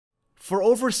For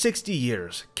over 60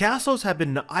 years, castles have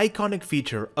been an iconic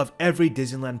feature of every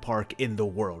Disneyland park in the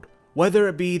world. Whether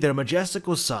it be their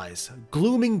majestical size,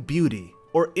 glooming beauty,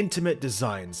 or intimate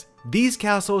designs, these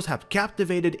castles have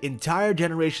captivated entire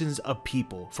generations of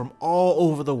people from all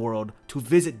over the world to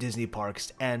visit Disney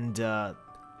parks and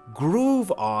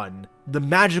groove on the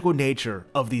magical nature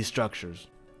of these structures.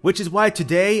 Which is why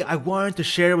today I wanted to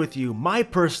share with you my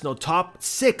personal top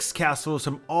 6 castles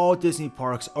from all Disney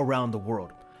parks around the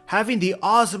world. Having the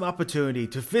awesome opportunity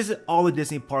to visit all the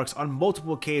Disney parks on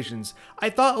multiple occasions, I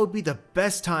thought it would be the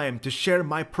best time to share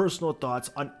my personal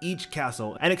thoughts on each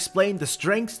castle and explain the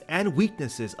strengths and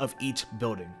weaknesses of each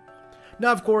building.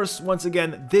 Now of course, once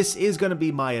again, this is going to be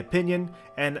my opinion,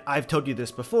 and I've told you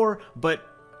this before, but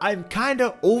I'm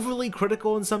kinda overly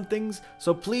critical in some things,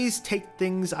 so please take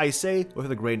things I say with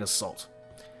a grain of salt.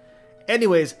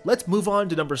 Anyways, let's move on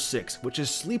to number 6, which is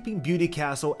Sleeping Beauty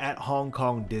Castle at Hong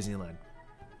Kong Disneyland.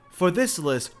 For this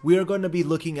list, we are going to be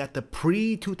looking at the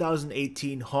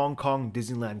pre-2018 Hong Kong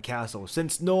Disneyland Castle,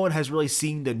 since no one has really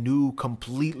seen the new,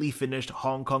 completely finished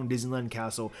Hong Kong Disneyland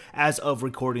Castle as of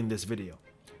recording this video.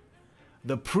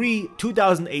 The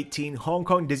pre-2018 Hong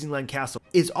Kong Disneyland Castle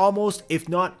is almost, if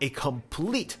not a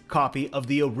complete copy of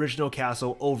the original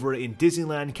castle over in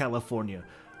Disneyland, California,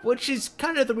 which is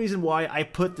kind of the reason why I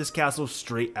put this castle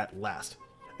straight at last.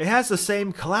 It has the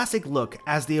same classic look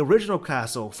as the original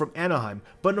castle from Anaheim,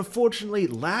 but unfortunately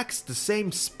lacks the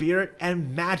same spirit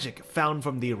and magic found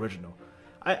from the original.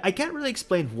 I can't really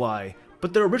explain why,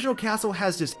 but the original castle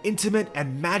has this intimate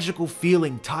and magical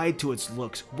feeling tied to its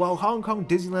looks, while Hong Kong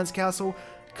Disneyland's castle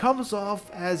comes off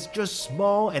as just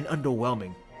small and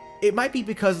underwhelming. It might be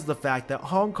because of the fact that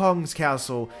Hong Kong's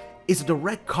castle is a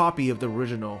direct copy of the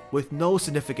original with no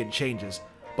significant changes,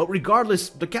 but regardless,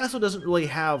 the castle doesn't really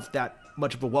have that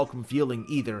much of a welcome feeling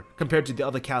either compared to the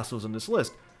other castles on this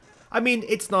list. I mean,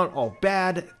 it's not all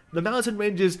bad. The mountain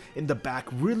ranges in the back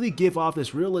really give off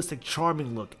this realistic,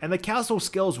 charming look, and the castle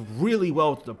scales really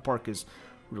well to the park is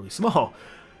really small.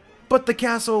 But the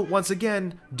castle, once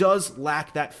again, does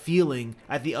lack that feeling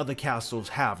that the other castles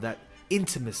have, that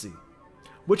intimacy.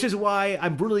 Which is why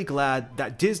I'm really glad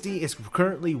that Disney is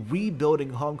currently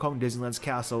rebuilding Hong Kong Disneyland's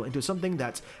castle into something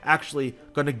that's actually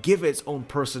going to give its own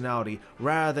personality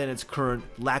rather than its current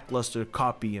lackluster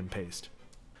copy and paste.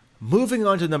 Moving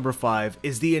on to number 5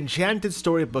 is the Enchanted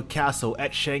Storybook Castle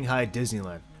at Shanghai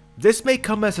Disneyland. This may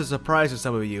come as a surprise to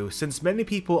some of you, since many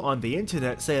people on the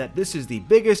internet say that this is the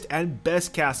biggest and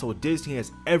best castle Disney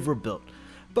has ever built.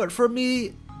 But for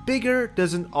me, bigger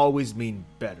doesn't always mean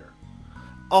better.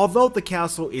 Although the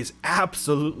castle is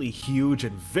absolutely huge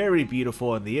and very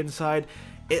beautiful on the inside,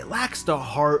 it lacks the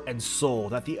heart and soul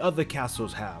that the other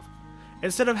castles have.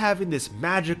 Instead of having this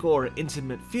magical or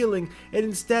intimate feeling, it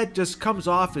instead just comes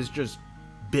off as just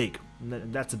big.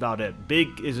 And that's about it. Big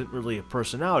isn't really a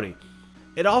personality.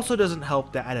 It also doesn't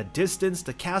help that at a distance,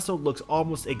 the castle looks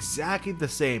almost exactly the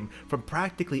same from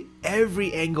practically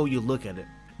every angle you look at it.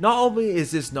 Not only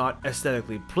is this not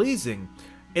aesthetically pleasing,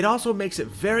 it also makes it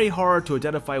very hard to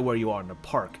identify where you are in the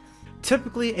park.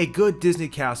 Typically, a good Disney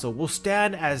castle will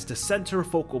stand as the center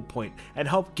focal point and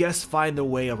help guests find their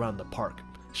way around the park.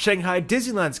 Shanghai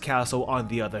Disneyland's castle, on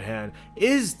the other hand,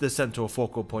 is the central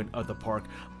focal point of the park,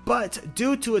 but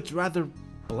due to its rather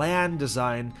bland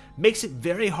design, makes it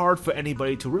very hard for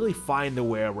anybody to really find their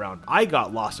way around. I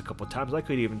got lost a couple times, I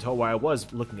couldn't even tell where I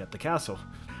was looking at the castle.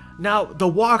 Now, the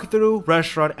walkthrough,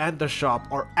 restaurant, and the shop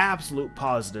are absolute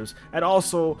positives, and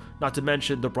also, not to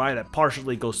mention the ride that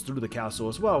partially goes through the castle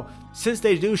as well, since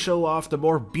they do show off the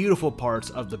more beautiful parts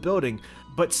of the building.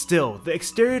 But still, the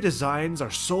exterior designs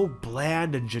are so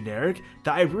bland and generic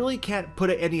that I really can't put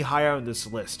it any higher on this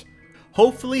list.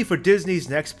 Hopefully for Disney's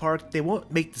next park, they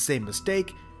won't make the same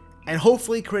mistake, and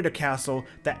hopefully create a castle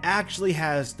that actually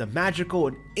has the magical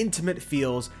and intimate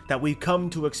feels that we've come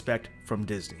to expect from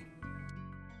Disney.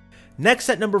 Next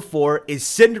at number 4 is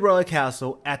Cinderella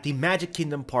Castle at the Magic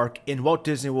Kingdom Park in Walt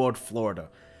Disney World, Florida.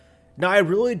 Now I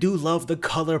really do love the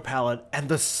color palette and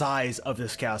the size of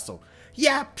this castle.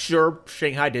 Yeah, sure,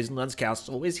 Shanghai Disneyland's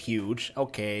castle is huge,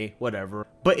 okay, whatever.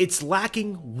 But it's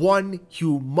lacking one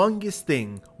humongous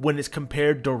thing when it's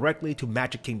compared directly to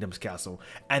Magic Kingdom's castle,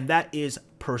 and that is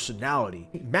personality.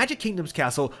 Magic Kingdom's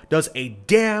castle does a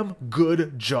damn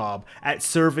good job at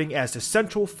serving as the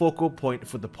central focal point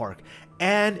for the park,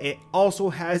 and it also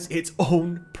has its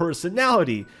own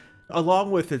personality,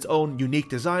 along with its own unique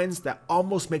designs that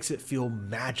almost makes it feel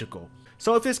magical.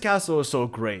 So if this castle is so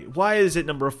great, why is it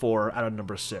number 4 out of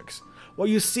number 6? Well,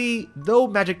 you see, though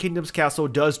Magic Kingdom's castle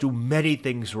does do many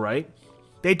things right,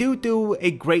 they do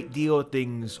a great deal of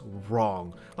things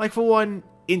wrong. Like for one,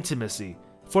 intimacy.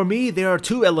 For me, there are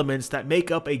two elements that make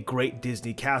up a great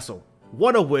Disney castle.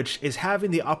 One of which is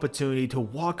having the opportunity to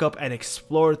walk up and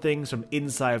explore things from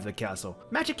inside of the castle.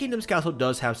 Magic Kingdom's castle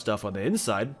does have stuff on the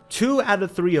inside, 2 out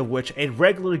of 3 of which a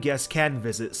regular guest can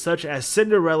visit, such as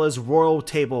Cinderella's royal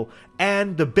table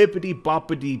and the bippity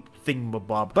boppity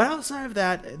thingamabob. But outside of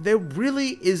that, there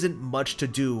really isn't much to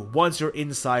do once you're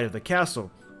inside of the castle.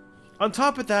 On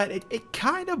top of that, it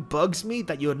kind of bugs me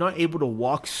that you're not able to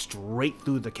walk straight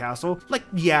through the castle. Like,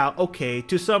 yeah, okay,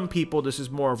 to some people this is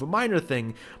more of a minor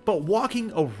thing, but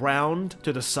walking around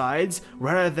to the sides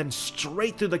rather than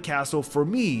straight through the castle, for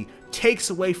me,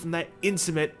 takes away from that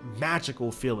intimate,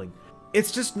 magical feeling.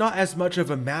 It's just not as much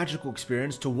of a magical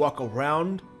experience to walk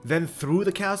around than through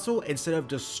the castle instead of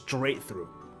just straight through.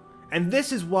 And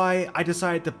this is why I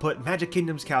decided to put Magic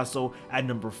Kingdom's castle at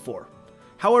number 4.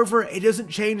 However, it doesn't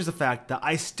change the fact that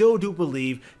I still do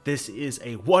believe this is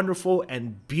a wonderful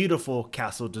and beautiful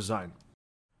castle design.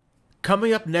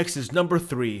 Coming up next is number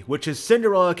 3, which is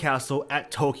Cinderella Castle at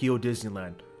Tokyo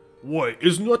Disneyland. Wait,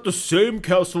 isn't that the same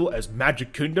castle as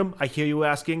Magic Kingdom, I hear you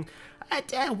asking?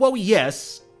 Well,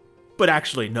 yes, but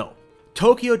actually no.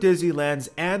 Tokyo Disneyland's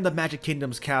and the Magic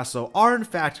Kingdom's castle are in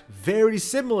fact very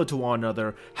similar to one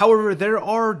another. However, there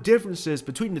are differences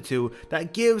between the two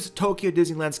that gives Tokyo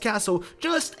Disneyland's castle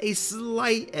just a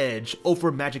slight edge over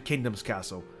Magic Kingdom's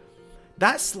castle.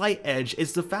 That slight edge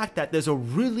is the fact that there's a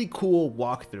really cool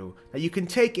walkthrough that you can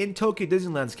take in Tokyo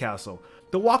Disneyland's castle.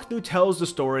 The walkthrough tells the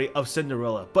story of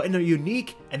Cinderella, but in a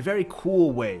unique and very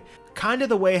cool way. Kind of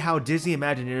the way how Disney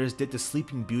Imagineers did the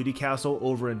Sleeping Beauty castle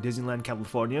over in Disneyland,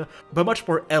 California, but much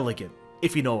more elegant,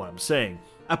 if you know what I'm saying.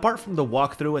 Apart from the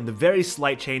walkthrough and the very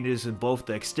slight changes in both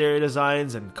the exterior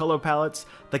designs and color palettes,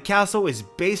 the castle is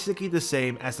basically the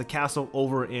same as the castle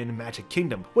over in Magic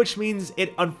Kingdom, which means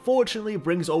it unfortunately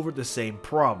brings over the same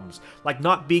problems, like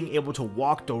not being able to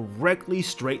walk directly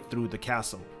straight through the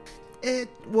castle.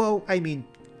 Well, I mean,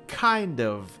 kind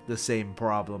of the same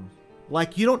problem.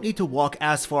 Like, you don't need to walk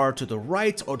as far to the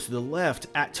right or to the left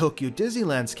at Tokyo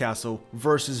Disneyland's castle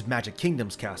versus Magic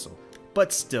Kingdom's castle.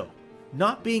 But still,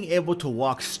 not being able to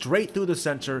walk straight through the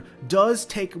center does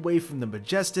take away from the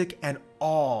majestic and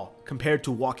awe compared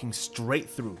to walking straight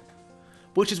through.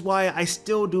 Which is why I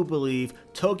still do believe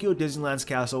Tokyo Disneyland's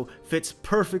castle fits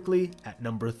perfectly at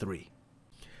number 3.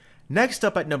 Next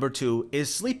up at number 2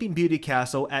 is Sleeping Beauty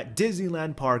Castle at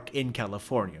Disneyland Park in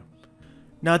California.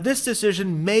 Now, this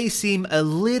decision may seem a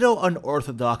little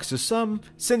unorthodox to some,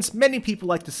 since many people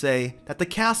like to say that the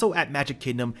castle at Magic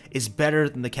Kingdom is better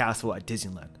than the castle at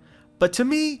Disneyland. But to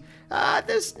me,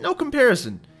 there's no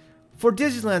comparison. For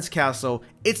Disneyland's castle,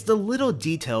 it's the little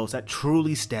details that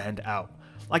truly stand out.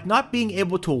 Like, not being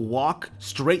able to walk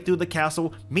straight through the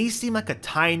castle may seem like a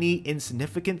tiny,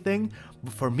 insignificant thing,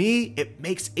 but for me, it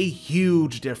makes a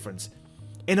huge difference.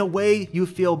 In a way, you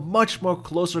feel much more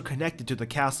closer connected to the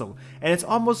castle, and it's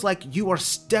almost like you are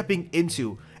stepping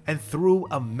into and through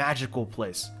a magical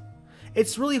place.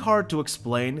 It's really hard to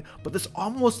explain, but there's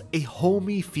almost a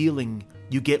homey feeling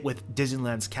you get with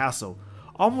Disneyland's castle.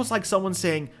 Almost like someone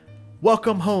saying,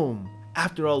 "Welcome home,"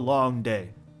 after a long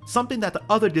day. Something that the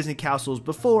other Disney castles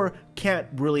before can't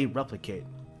really replicate.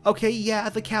 Okay, yeah,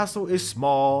 the castle is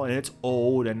small and it's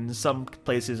old, and in some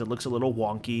places it looks a little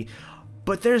wonky,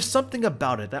 but there's something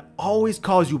about it that always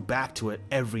calls you back to it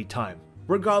every time.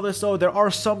 Regardless though, there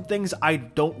are some things I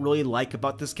don't really like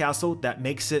about this castle that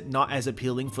makes it not as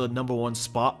appealing for the number 1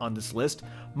 spot on this list,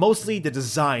 mostly the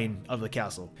design of the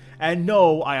castle. And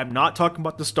no, I am not talking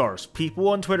about the stars. People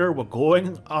on Twitter were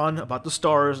going on about the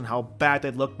stars and how bad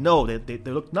they look. No, they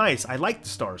look nice. I like the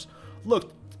stars.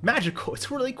 Look, magical,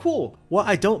 it's really cool. What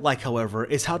I don't like, however,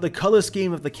 is how the color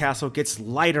scheme of the castle gets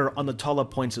lighter on the taller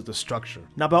points of the structure.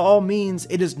 Now, by all means,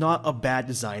 it is not a bad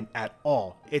design at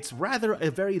all. It's rather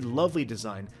a very lovely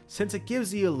design, since it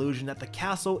gives the illusion that the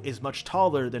castle is much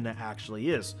taller than it actually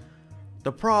is.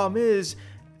 The problem is,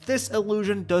 this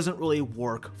illusion doesn't really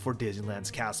work for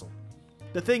Disneyland's castle.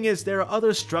 The thing is, there are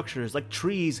other structures like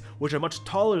trees which are much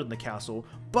taller than the castle,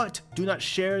 but do not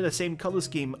share the same color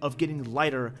scheme of getting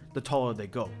lighter the taller they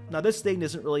go. Now, this thing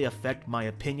doesn't really affect my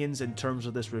opinions in terms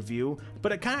of this review,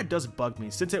 but it kind of does bug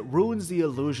me since it ruins the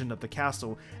illusion of the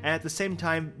castle and at the same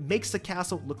time makes the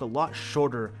castle look a lot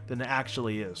shorter than it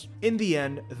actually is. In the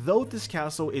end, though this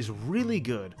castle is really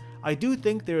good, I do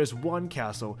think there is one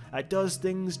castle that does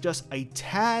things just a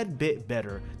tad bit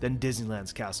better than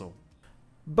Disneyland's castle.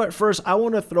 But first, I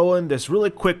want to throw in this really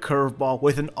quick curveball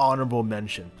with an honorable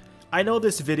mention. I know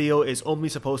this video is only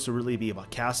supposed to really be about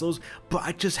castles, but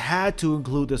I just had to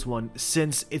include this one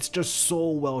since it's just so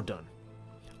well done.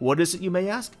 What is it, you may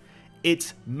ask?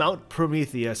 It's Mount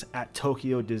Prometheus at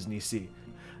Tokyo Disney Sea.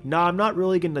 Now, I'm not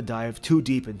really going to dive too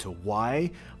deep into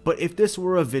why, but if this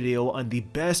were a video on the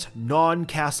best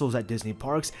non-castles at Disney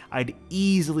parks, I'd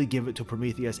easily give it to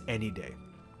Prometheus any day.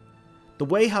 The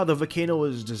way how the volcano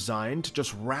is designed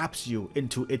just wraps you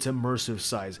into its immersive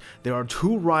size. There are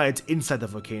 2 rides inside the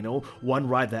volcano, one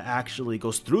ride that actually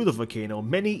goes through the volcano,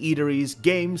 many eateries,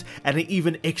 games, and it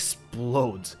even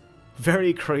explodes.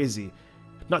 Very crazy.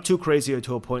 Not too crazy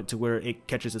to a point to where it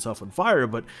catches itself on fire,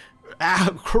 but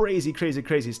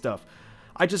crazy stuff.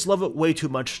 I just love it way too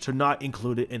much to not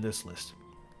include it in this list.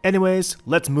 Anyways,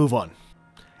 let's move on.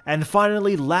 And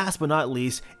finally, last but not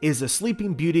least, is the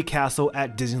Sleeping Beauty Castle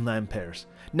at Disneyland Paris.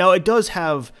 Now, it does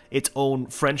have its own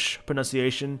French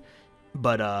pronunciation,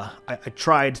 but I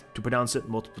tried to pronounce it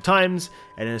multiple times,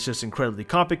 and it's just incredibly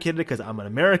complicated because I'm an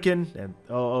American, and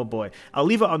oh boy. I'll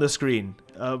leave it on the screen,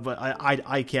 but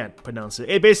I can't pronounce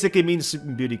it. It basically means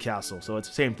Sleeping Beauty Castle, so it's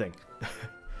the same thing.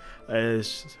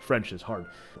 French is hard.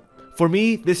 For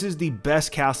me, this is the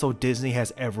best castle Disney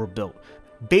has ever built.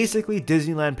 Basically,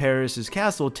 Disneyland Paris'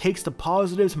 castle takes the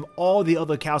positives from all the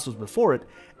other castles before it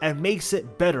and makes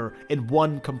it better in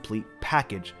one complete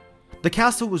package. The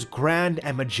castle was grand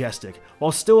and majestic,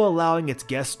 while still allowing its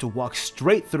guests to walk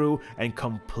straight through and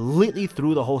completely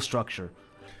through the whole structure.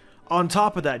 On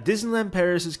top of that, Disneyland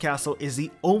Paris' castle is the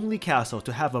only castle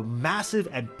to have a massive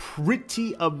and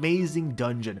pretty amazing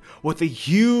dungeon with a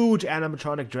huge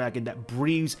animatronic dragon that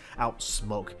breathes out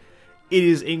smoke. It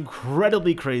is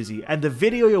incredibly crazy, and the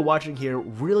video you're watching here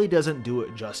really doesn't do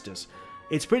it justice.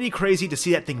 It's pretty crazy to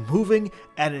see that thing moving,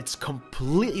 and it's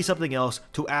completely something else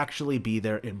to actually be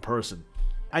there in person.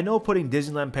 I know putting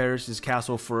Disneyland Paris'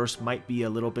 castle first might be a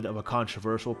little bit of a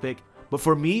controversial pick, but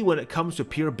for me, when it comes to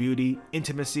pure beauty,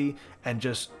 intimacy, and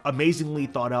just amazingly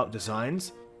thought out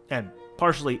designs, and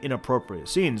partially inappropriate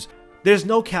scenes, there's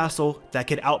no castle that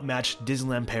can outmatch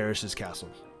Disneyland Paris' castle.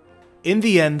 In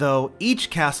the end though, each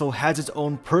castle has its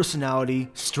own personality,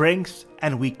 strengths,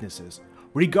 and weaknesses.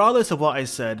 Regardless of what I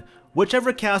said,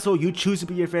 whichever castle you choose to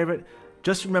be your favorite,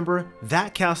 just remember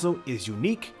that castle is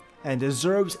unique and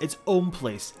deserves its own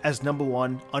place as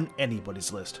 #1 on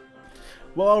anybody's list.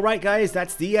 Well, alright guys,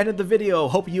 that's the end of the video.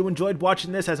 Hope you enjoyed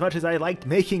watching this as much as I liked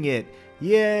making it.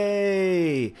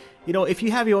 Yay! You know, if you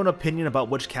have your own opinion about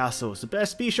which castle is the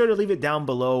best, be sure to leave it down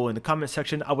below in the comment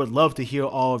section. I would love to hear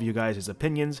all of you guys'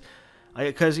 opinions.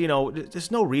 Because, you know,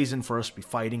 there's no reason for us to be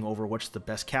fighting over which is the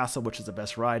best castle, which is the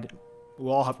best ride.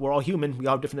 We're all human, we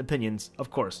all have different opinions,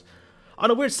 of course. On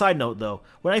a weird side note though,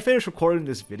 when I finished recording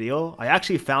this video, I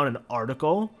actually found an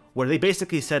article where they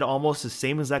basically said almost the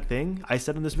same exact thing I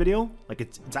said in this video. Like,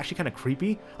 it's actually kind of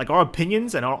creepy. Like, our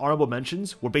opinions and our honorable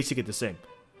mentions were basically the same.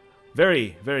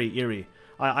 Very, very eerie.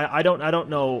 I don't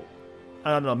know. I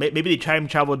don't know. Maybe they time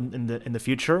traveled in the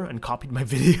future and copied my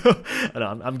video. I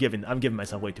don't know, I'm giving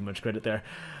myself way too much credit there.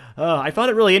 I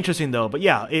found it really interesting though. But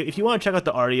yeah, if you want to check out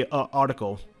the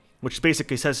article, which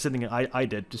basically says something I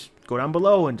did, just go down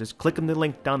below and just click on the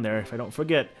link down there. If I don't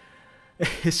forget,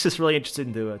 it's just really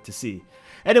interesting to see.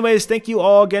 Anyways, thank you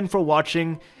all again for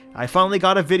watching. I finally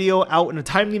got a video out in a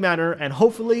timely manner, and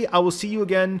hopefully I will see you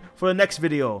again for the next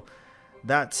video.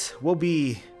 That will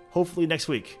be hopefully next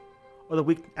week, or the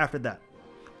week after that.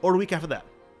 Or the week after that.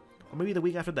 Or maybe the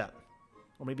week after that.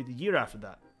 Or maybe the year after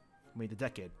that. Or maybe the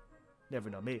decade. Never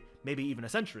know. Maybe even a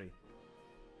century.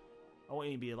 I won't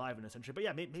even be alive in a century. But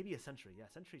yeah, maybe a century. Yeah,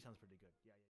 century sounds pretty good.